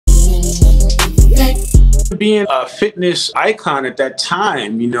Being a fitness icon at that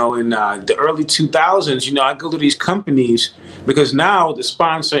time, you know, in the early 2000s, you know, I go to these companies because now the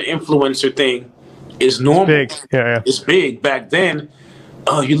sponsor influencer thing is normal. It's big. Yeah. It's big. Back then,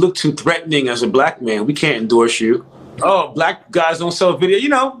 oh, you look too threatening as a black man. We can't endorse you. Oh, black guys don't sell video. You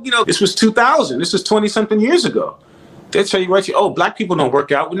know, this was 2000. This was 20-something years ago. They tell you right, oh, black people don't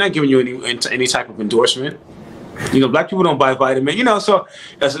work out. We're not giving you any type of endorsement. You know, black people don't buy vitamin. You know, so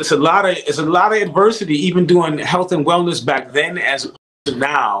it's a lot of adversity, even doing health and wellness back then as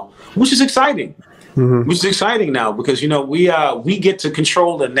now, which is exciting. Which is exciting now because, you know, we get to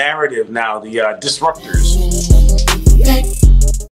control the narrative now, the disruptors.